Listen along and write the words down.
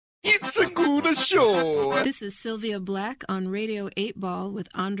It's a good show. This is Sylvia Black on Radio 8 Ball with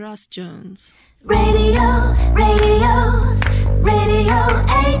Andras Jones. Radio 8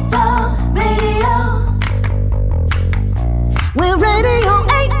 Ball, radio. We're Radio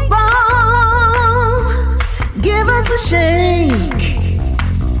 8 Ball. Give us a shake.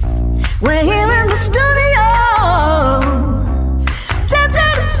 We're here in the studio.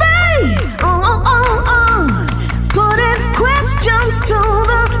 Tempted to fade. Putting questions to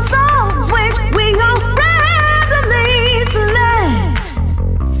the songs which we all randomly select.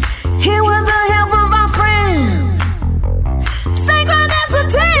 Here with the help of our friends,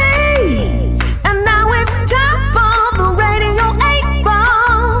 Synchronicity. And now it's time for the Radio 8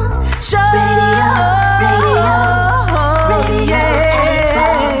 Ball Show. Radio 8 Ball.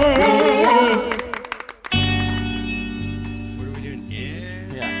 What are we doing? Yeah.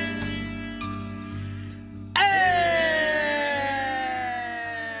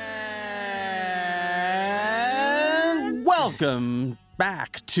 And welcome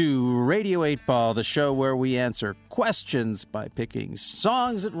back to Radio 8 Ball, the show where we answer questions by picking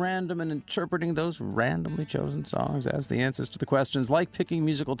songs at random and interpreting those randomly chosen songs as the answers to the questions, like picking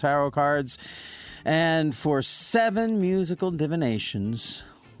musical tarot cards. And for 7 musical divinations,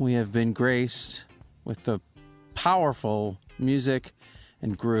 we have been graced with the powerful music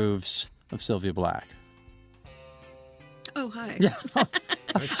and grooves of Sylvia Black. Oh, hi. Yeah.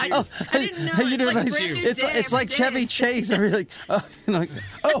 I didn't know. You know, it's like like, brand new it's, day it's like every Chevy day. Chase. And you're like,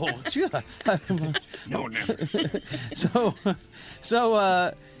 No, never.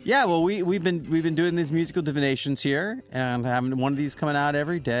 Yeah. Well, we've been doing these musical divinations here, and having one of these coming out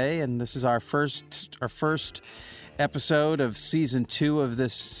every day. And this is our first episode of season 2 of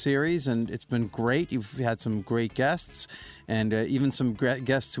this series, and it's been great. You've had some great guests, and even some great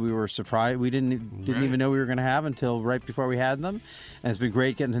guests we were surprised we didn't even know we were going to have until right before we had them. And it's been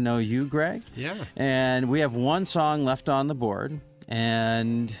great getting to know you, Greg. Yeah. And we have one song left on the board,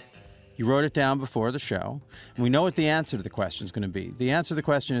 and you wrote it down before the show. And we know what the answer to the question is going to be. The answer to the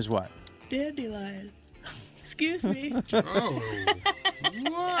question is what? Dandelion. Excuse me. Oh.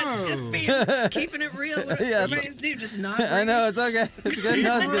 Whoa. Just keeping it real. What Yeah. everybody's do, just not. I know, it's okay. It's good.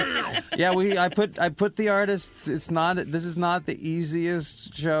 No, it's good. Yeah, I put the artists. This is not the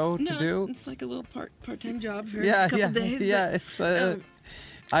easiest show to do. It's like a little part-time job for Yeah, a couple days. yeah. but, It's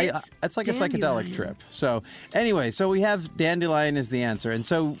it's like a Dandelion. psychedelic trip. So anyway, so we have Dandelion is the answer, and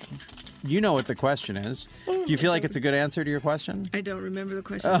so you know what the question is. Do you feel like it's a good answer to your question? I don't remember the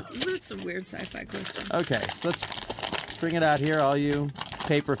question. Oh. It's a weird sci-fi question. Okay, so let's bring it out here. All you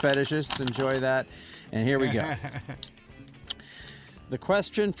paper fetishists, enjoy that. And here we go. The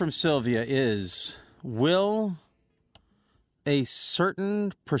question from Sylvia is, will a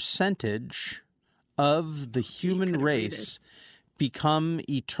certain percentage of the human could've read race become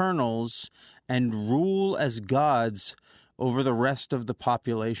Eternals and rule as gods over the rest of the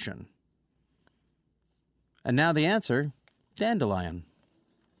population? And now the answer, Dandelion.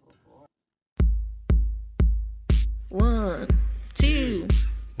 1, 2.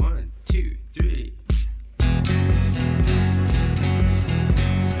 1, 2, 3.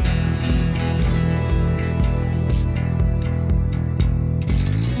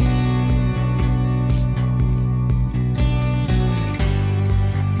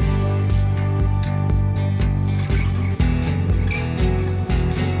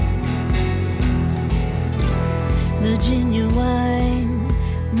 Virginia wine,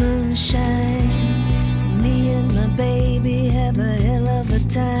 moonshine. Me and my baby have a hell of a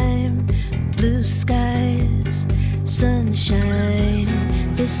time. Blue skies, sunshine.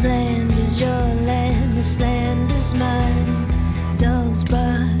 This land is your land, this land is mine. Dogs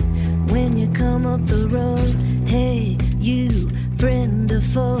bark when you come up the road. Hey, you, friend or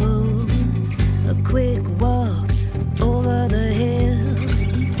foe. A quick walk over the hill.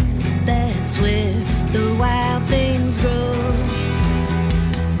 That's where the wild things grow.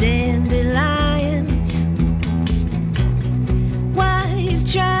 Dandelion, why you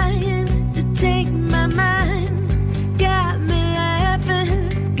trying to take my mind? Got me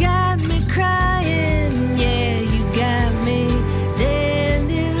laughing, got me crying. Yeah, you got me.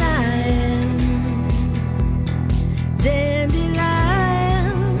 Dandelion,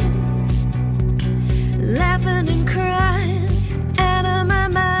 dandelion, laughing and crying out of my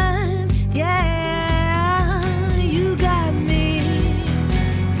mind. Yeah, you got me.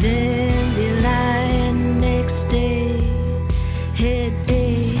 Dandelion, next day,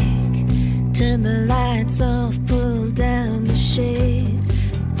 headache. Turn the lights off, pull down the shades.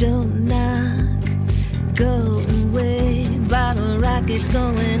 Don't knock, go away. Bottle rockets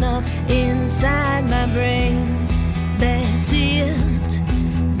going off inside my brain. That's it,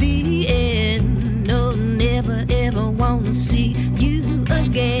 the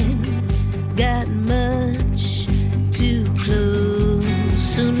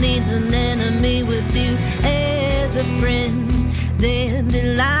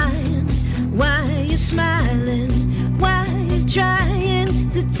Dandelion, why you smiling? Why you trying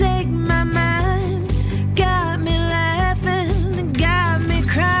to take my mind? Got me laughing, got me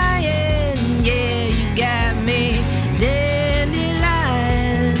crying. Yeah, you got me.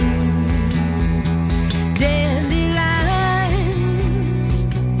 Dandelion, dandelion,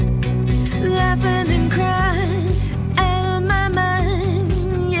 laughing and crying out of my mind.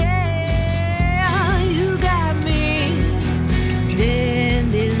 Yeah, you got me.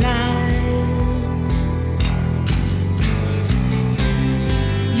 Dandelion,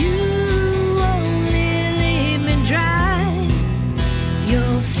 you only leave me dry.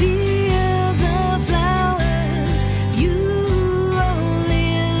 Your fields of flowers, you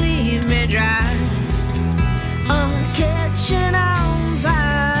only leave me dry. Oh, catching on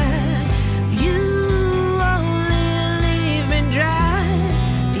fire, you only leave me dry.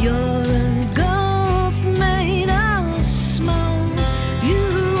 You're a ghost made of smoke,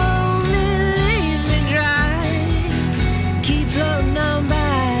 you only leave me dry. Keep floating on by.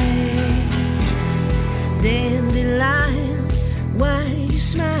 Dandelion, why you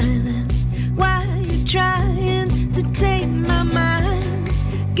smiling? Why you trying to take my mind?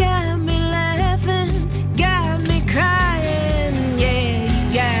 Got me laughing, got me crying. Yeah,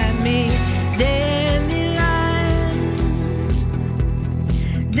 you got me. Dandelion,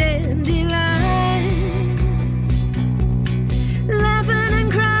 dandelion, laughing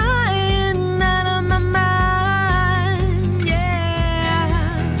and crying out of my mind.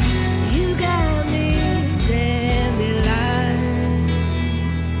 Yeah, you got me. Dandelion,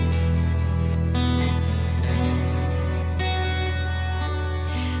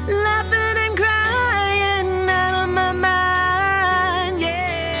 laughing and crying out of my mind.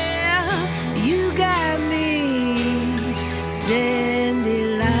 Yeah, you got me.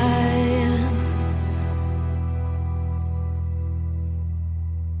 Dandelion.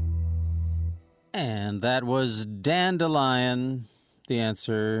 And that was Dandelion, the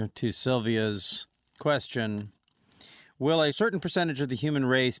answer to Sylvia's question. Will a certain percentage of the human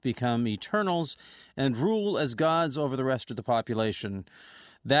race become eternals and rule as gods over the rest of the population?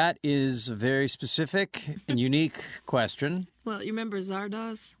 That is a very specific and unique question. Well, you remember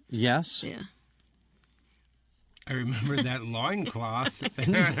Zardoz? Yes. Yeah. I remember that loincloth.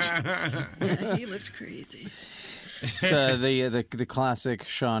 Yeah, he looks crazy. It's, the classic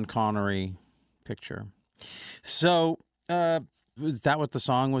Sean Connery picture. So, was that what the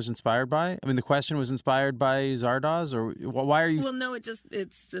song was inspired by? I mean, the question was inspired by Zardoz, or why are you? Well, no, it's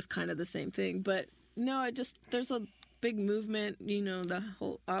just kind of the same thing. But no, there's a big movement, the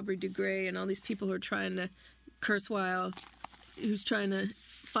whole Aubrey de Grey and all these people who are trying to, Kurzweil, who's trying to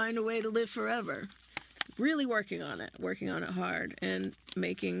find a way to live forever. Really working on it hard and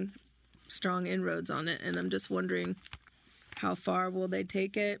making strong inroads on it. And I'm just wondering, how far will they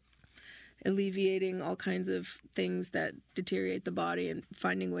take it? Alleviating all kinds of things that deteriorate the body and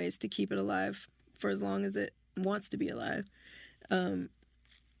finding ways to keep it alive for as long as it wants to be alive. And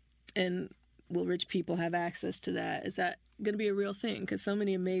will rich people have access to that? Is that going to be a real thing? Because so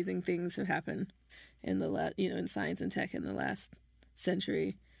many amazing things have happened in in science and tech in the last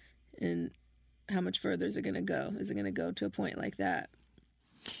century. And how much further is it going to go? Is it going to go to a point like that?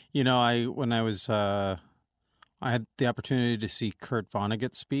 When I was, I had the opportunity to see Kurt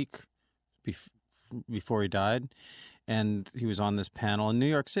Vonnegut speak before he died, and he was on this panel in New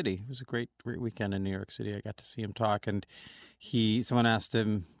York City. It was a great weekend in New York City. I got to see him talk, and someone asked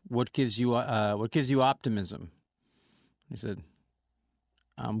him, "What gives you optimism?" He said,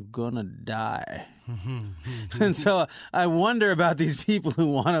 "I'm gonna die." And so I wonder about these people who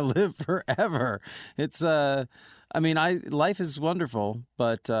want to live forever. It's life is wonderful,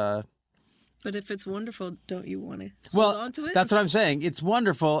 but if it's wonderful, don't you want to hold on to it? That's what I'm saying. It's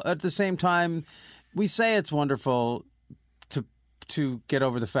wonderful. At the same time, we say it's wonderful to get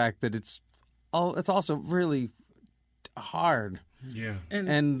over the fact that it's also really hard. Yeah.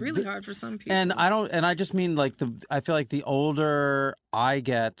 And really hard for some people. And I just mean I feel like the older I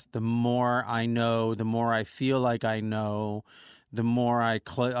get, the more I know, the more I feel like I know, the more I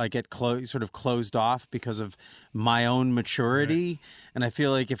get sort of closed off because of my own maturity. Right. And I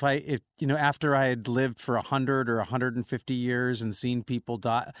feel like if after I had lived for 100 or 150 years and seen people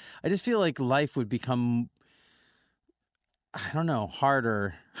die, I just feel like life would become, I don't know,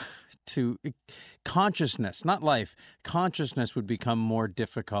 harder to consciousness, not life. Consciousness would become more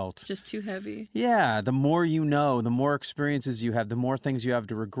difficult. Just too heavy. Yeah. The more you know, the more experiences you have, the more things you have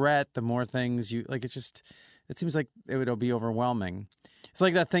to regret, the more things you like. It seems like it'll be overwhelming. It's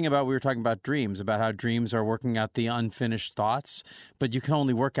like that thing about we were talking about dreams, about how dreams are working out the unfinished thoughts, but you can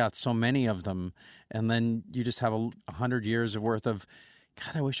only work out so many of them, and then you just have 100 years of worth of,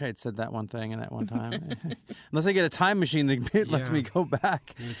 God, I wish I had said that one thing and that one time. Unless I get a time machine that lets me go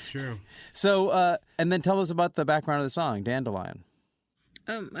back. It's true. So, and then tell us about the background of the song, Dandelion.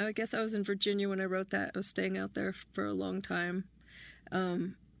 I guess I was in Virginia when I wrote that. I was staying out there for a long time.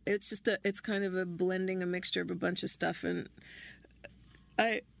 It's kind of a blending, a mixture of a bunch of stuff. And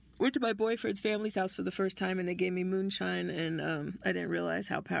I went to my boyfriend's family's house for the first time, and they gave me moonshine, and I didn't realize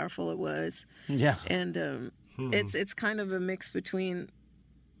how powerful it was. Yeah. And it's kind of a mix between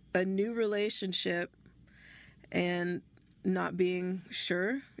a new relationship and not being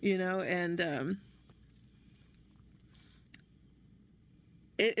sure, and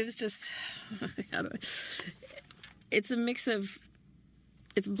it was just, it's a mix of,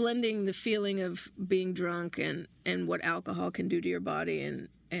 it's blending the feeling of being drunk and what alcohol can do to your body and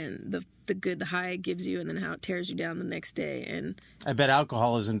the high it gives you, and then how it tears you down the next day. And I bet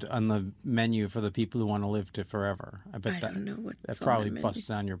alcohol isn't on the menu for the people who want to live to forever. I don't know what's that on probably the menu. busts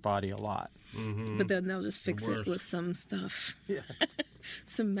down your body a lot. Mm-hmm. But then they'll just fix it with some stuff,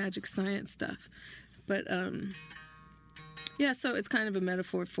 some magic science stuff. But yeah, so it's kind of a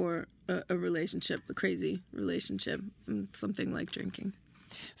metaphor for a relationship, a crazy relationship, something like drinking.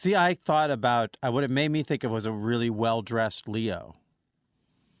 See, I thought about what it made me think of was a really well-dressed Leo.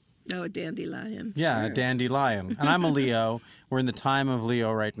 Oh, a dandelion. Yeah, Sure. a dandelion. And I'm a Leo. We're in the time of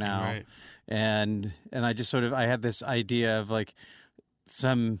Leo right now. Right. And I just I had this idea of like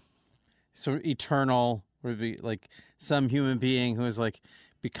some sort of eternal, would be like some human being who has like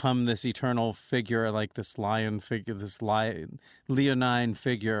become this eternal figure, like this lion figure, this leonine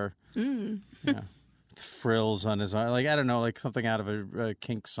figure. Mm. Yeah. Frills on his arm, like I don't know, like something out of a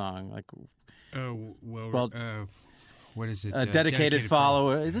Kink song, like what is it? A dedicated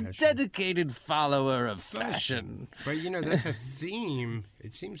follower is a fashion. dedicated follower of fashion. But that's a theme.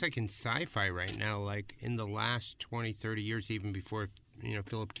 It seems like in sci-fi right now, like in the last 20, 30 years, even before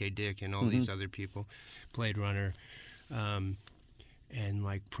Philip K. Dick and all these other people, Blade Runner, and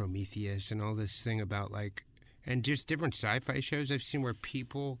like Prometheus and all this thing about like, and just different sci-fi shows I've seen where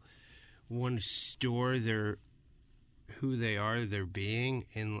people want to store who they are, their being,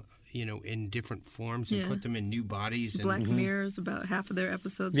 in different forms and put them in new bodies. And, Black Mirror's about half of their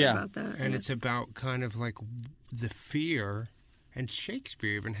episodes are about that. And it's about kind of like the fear. And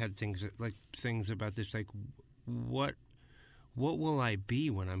Shakespeare even had things about this, like what will I be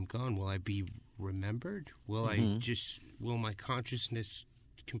when I'm gone? Will I be remembered? Will will my consciousness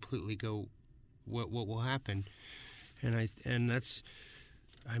completely go? What will happen? And that's,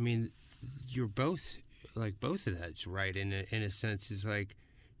 I mean, you're both of that's right in a sense. It's like,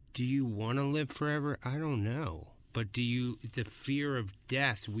 do you want to live forever? I don't know, but the fear of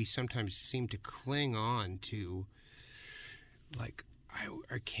death, we sometimes seem to cling on to, like,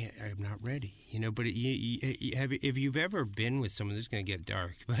 I can't, I'm not ready, but if you've ever been with someone, this is going to get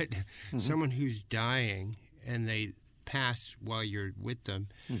dark, but someone who's dying and they pass while you're with them,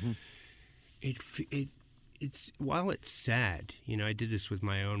 it's while it's sad, I did this with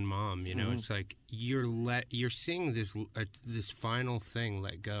my own mom. It's like you're seeing this final thing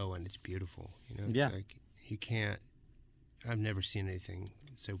let go, and it's beautiful. It's like you can't. I've never seen anything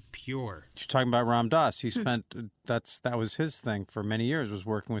so pure. You're talking about Ram Dass. He spent that was his thing for many years, was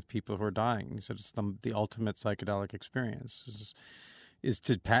working with people who are dying. He said it's the ultimate psychedelic experience is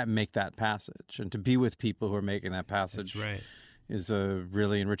to make that passage and to be with people who are making that passage. That's right. Is a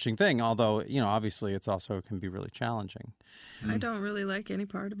really enriching thing, although, obviously it's also can be really challenging. I don't really like any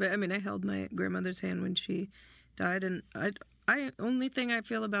part of it. I mean, I held my grandmother's hand when she died, and I only thing I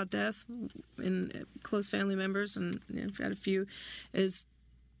feel about death in close family members, and I've had a few, is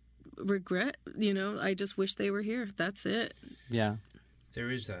regret. I just wish they were here. That's it. Yeah.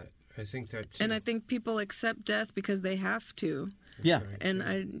 There is that. I think that too. And I think people accept death because they have to. Yeah.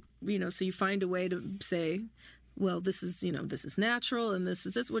 And so you find a way to say, well, this is natural, and this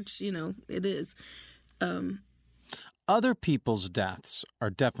is this, which, it is. Other people's deaths are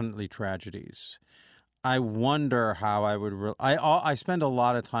definitely tragedies. I wonder how I would. I spend a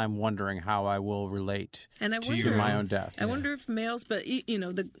lot of time wondering how I will relate to my own death. I wonder if males, but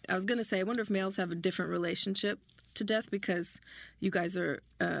I was going to say, I wonder if males have a different relationship to death, because you guys are,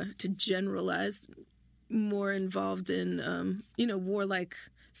 to generalize, more involved in warlike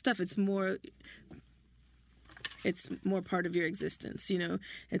stuff. It's more part of your existence.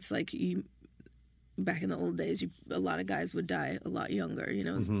 It's like back in the old days, a lot of guys would die a lot younger.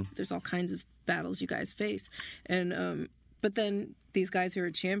 There's all kinds of battles you guys face, and but then these guys who are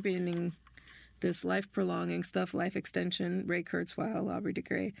championing this life prolonging stuff, life extension, Ray Kurzweil, Aubrey de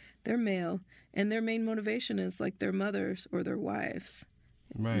Grey, they're male, and their main motivation is like their mothers or their wives.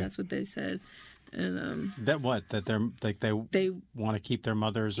 Right. And that's what they said. And that they're like they want to keep their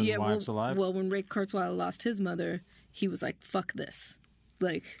mothers and wives alive. Well, when Ray Kurzweil lost his mother, he was like, "Fuck this."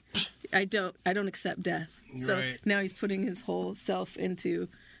 Like, I don't accept death. So Right. now he's putting his whole self into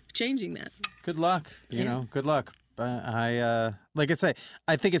changing that. Good luck. You know, good luck. I like I say,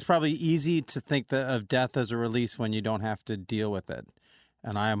 I think it's probably easy to think of death as a release when you don't have to deal with it.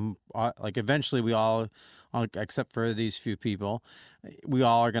 And I'm like, eventually we all, except for these few people, we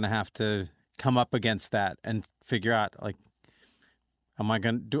all are going to have to come up against that and figure out, like, am I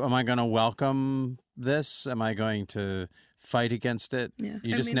going to welcome this? Am I going to fight against it? Yeah.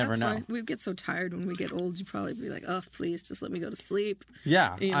 You just never know. Why we get so tired when we get old. You probably be like, "Oh, please, just let me go to sleep."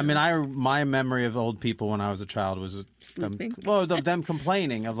 Yeah, You I know. mean, my memory of old people when I was a child was Sleeping. them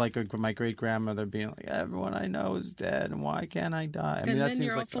complaining of like my great grandmother being like, "Everyone I know is dead, and why can't I die?" I mean, And that then seems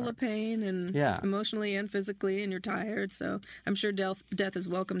you're all like full of pain and Yeah. emotionally and physically, and you're tired. So I'm sure death is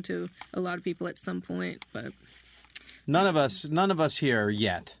welcome to a lot of people at some point. But none of us here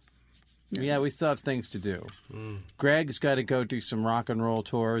yet. Yeah, we still have things to do. Greg's got to go do some rock and roll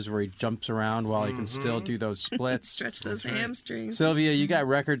tours where he jumps around while he can still do those splits. stretch those hamstrings. Sylvia, you got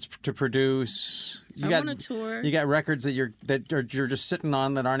records to produce. I want a tour. You got records that you're just sitting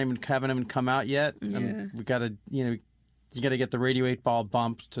on that haven't even come out yet. Yeah. And we got to you got to get the Radio 8 Ball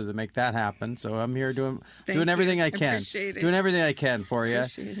bump to make that happen. So I'm here doing everything you. I can. Appreciate it. Doing everything I can for you.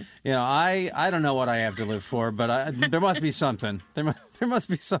 Appreciate it. You know, I don't know what I have to live for, but there must be something. There must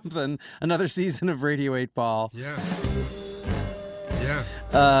be something. Another season of Radio 8 Ball. Yeah. Yeah.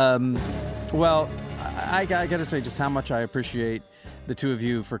 Well, I got to say just how much I appreciate the two of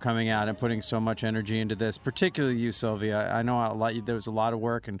you for coming out and putting so much energy into this, particularly you, Sylvia. I know there was a lot of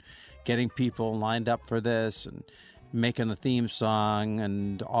work and getting people lined up for this and making the theme song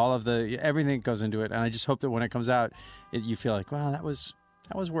and all of everything that goes into it. And I just hope that when it comes out, you feel like, wow, that was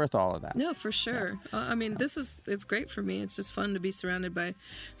worth all of that. No, for sure. I mean, it's great for me. It's just fun to be surrounded by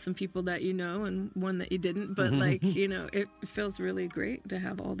some people that you know and one that you didn't. But like, it feels really great to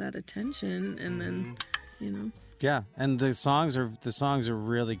have all that attention and then, Yeah, and the songs are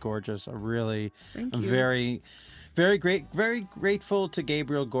really gorgeous. I'm Thank you. very grateful to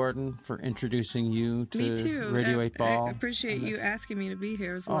Gabriel Gordon for introducing you to Me too. Radio 8 Ball. I appreciate you asking me to be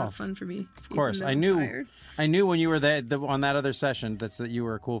here. It was a lot of fun for me. Of course, I knew when you were there on that other session that you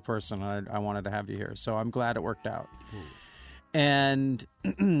were a cool person. I wanted to have you here, so I'm glad it worked out. And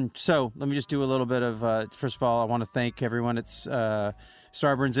so let me just do a little bit of. First of all, I want to thank everyone at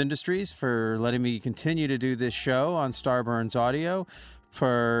Starburns Industries for letting me continue to do this show on Starburns Audio,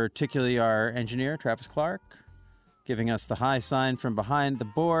 particularly our engineer Travis Clark, giving us the high sign from behind the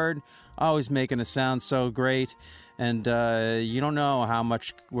board, always making us sound so great. And you don't know how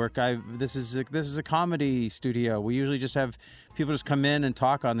much work this is a comedy studio. We usually just have people just come in and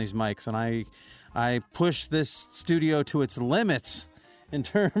talk on these mics, and I push this studio to its limits in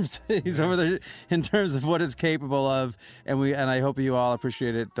terms in terms of what it's capable of, and I hope you all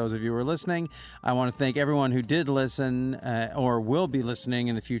appreciate it. Those of you who are listening, I want to thank everyone who did listen or will be listening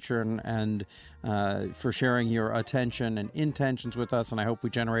in the future, and for sharing your attention and intentions with us. And I hope we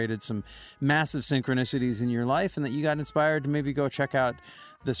generated some massive synchronicities in your life, and that you got inspired to maybe go check out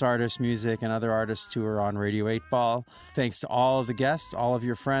this artist's music and other artists who are on Radio 8 Ball. Thanks to all of the guests, all of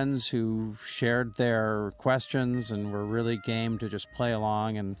your friends who shared their questions and were really game to just play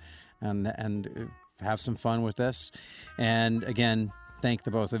along and have some fun with this. And again, thank the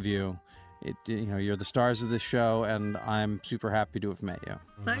both of you. You're the stars of this show, and I'm super happy to have met you.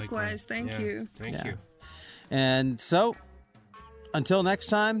 Likewise, thank you. Thank you. And so, until next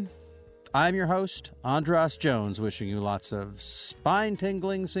time, I'm your host, Andras Jones, wishing you lots of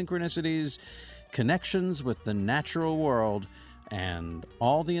spine-tingling synchronicities, connections with the natural world, and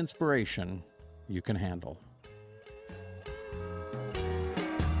all the inspiration you can handle.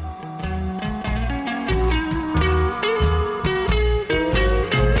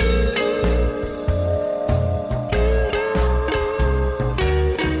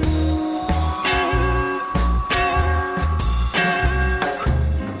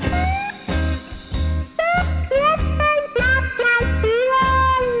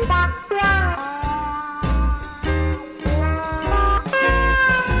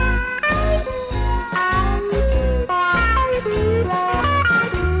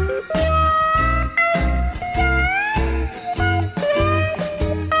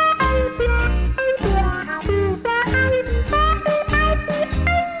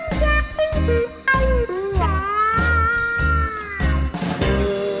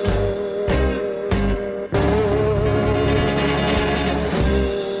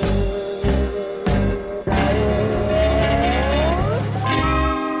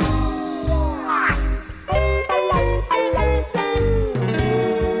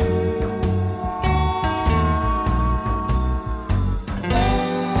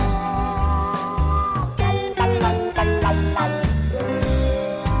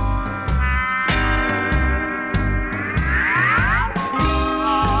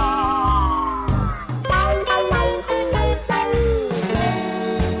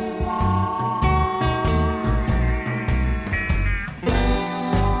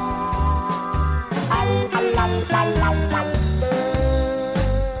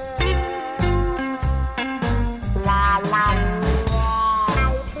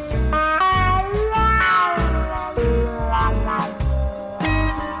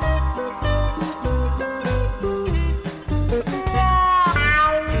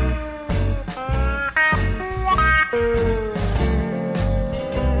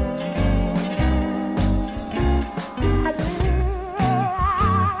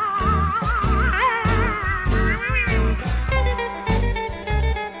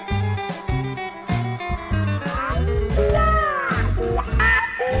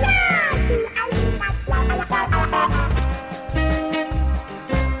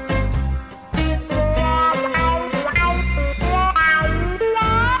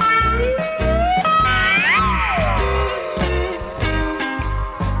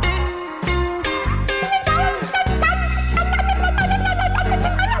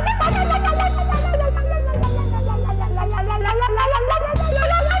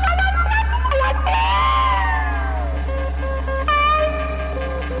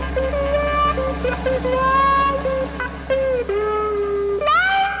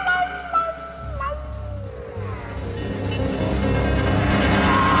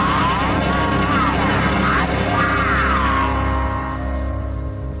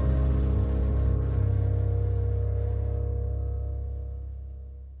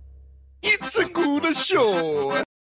 Segura Show.